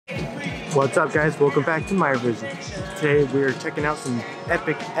What's up, guys? Welcome back to my vision. Today we're checking out some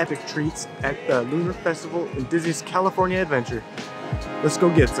epic treats at the Lunar Festival in Disney's California Adventure. Let's go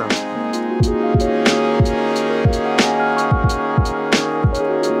get some.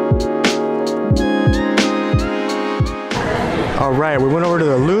 Alright, we went over to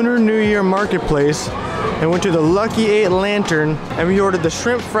the Lunar New Year Marketplace and went to the Lucky 8 Lantern, and we ordered the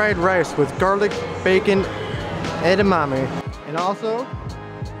shrimp fried rice with garlic, bacon, edamame, and also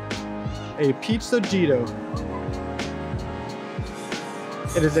a peach sojito.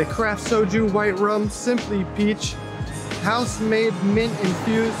 It is a craft soju white rum, simply peach, house-made mint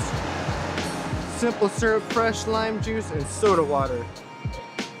infused, simple syrup, fresh lime juice, and soda water.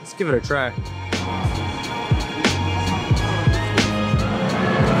 Let's give it a try.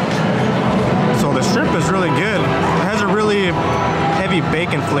 So the shrimp is really good. It has a really heavy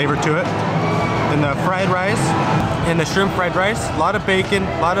bacon flavor to it. And the fried rice, and the shrimp fried rice, a lot of bacon,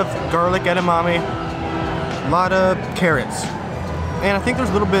 a lot of garlic edamame, a lot of carrots. And I think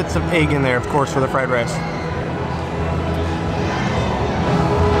there's little bits of egg in there, of course, for the fried rice.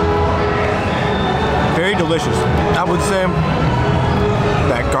 Very delicious. I would say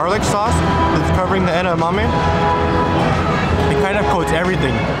that garlic sauce that's covering the edamame, it kind of coats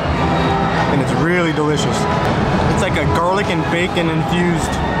everything. And it's really delicious. It's like a garlic and bacon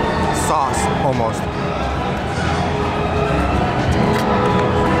infused sauce, almost.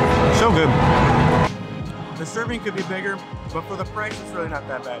 So good. The serving could be bigger, but for the price, it's really not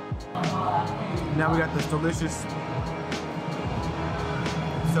that bad. Now we got this delicious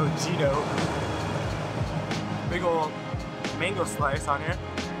sojito. Big old mango slice on here.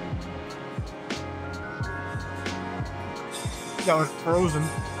 That was frozen.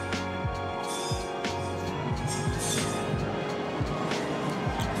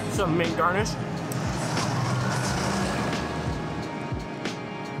 Some mint garnish.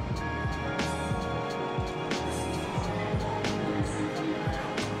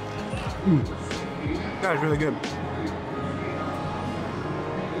 That is really good.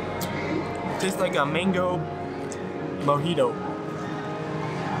 It tastes like a mango mojito.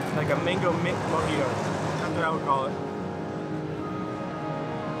 Like a mango mint mojito. That's what I would call it.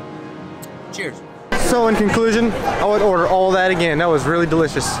 Cheers. So in conclusion, I would order all that again. That was really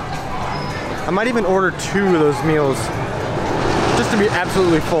delicious. I might even order 2 of those meals just to be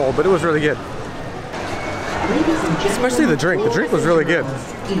absolutely full, but it was really good. Especially the drink. The drink was really good.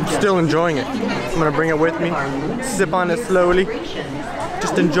 Still enjoying it. I'm gonna bring it with me, sip on it slowly,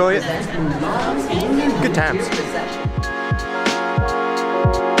 just enjoy it. Good times.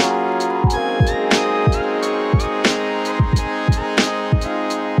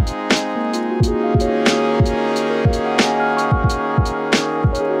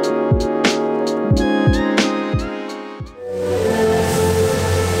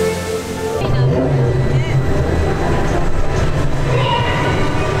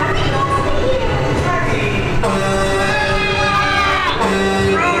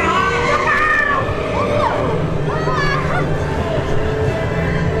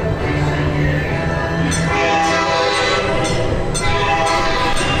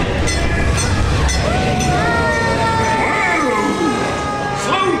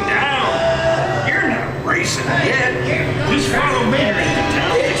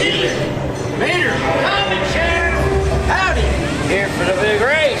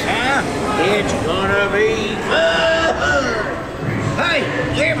 It's gonna be fun! Hey,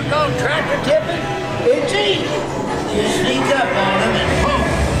 you ever go tractor tipping? It's easy. You sneak up on them and boom!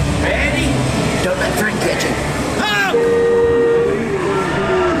 Ready? Don't let drink catch you. Honk!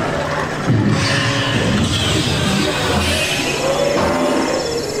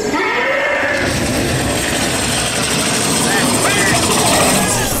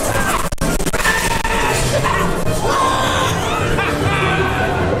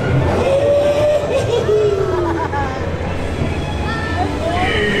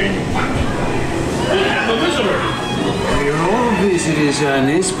 Visitors on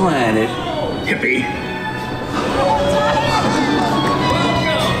this planet. Yippee!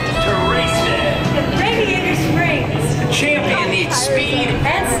 The Radiator Springs. The champion needs speed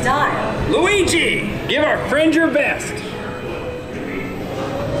And style. Luigi, give our friend your best.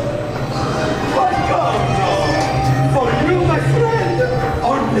 For you, my friend,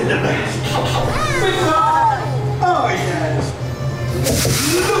 only the best. Oh, yes.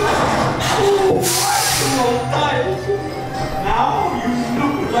 Look. Oh, times. Now you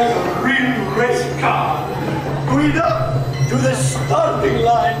look like a real race car. Going up to the starting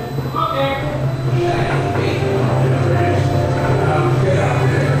line.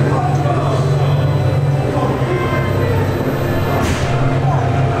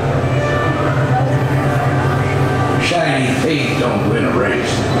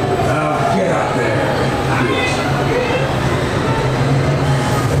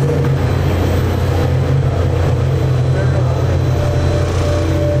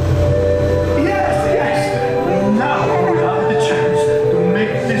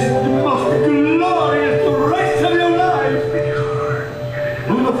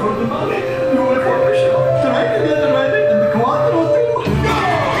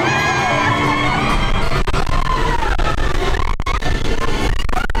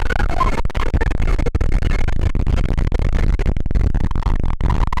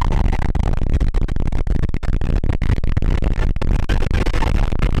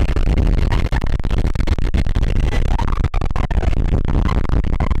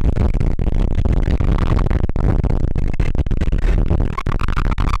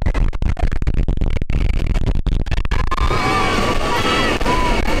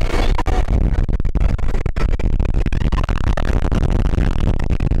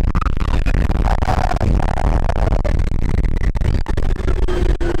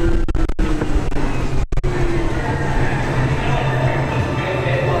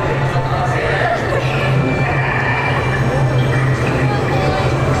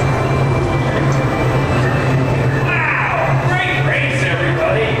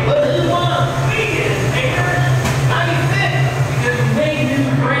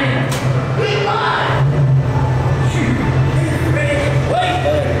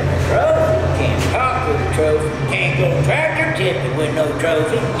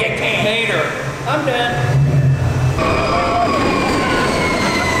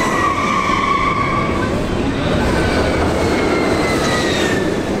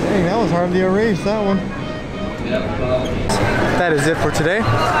 hardly a race, that one. That is it for today.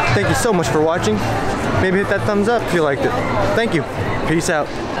 Thank you so much for watching. Maybe hit that thumbs up if you liked it. Thank you. Peace out.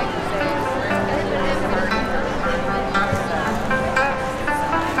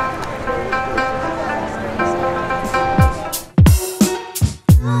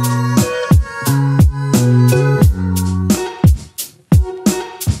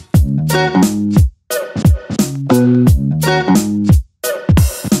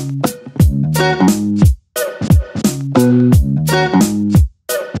 Thank you.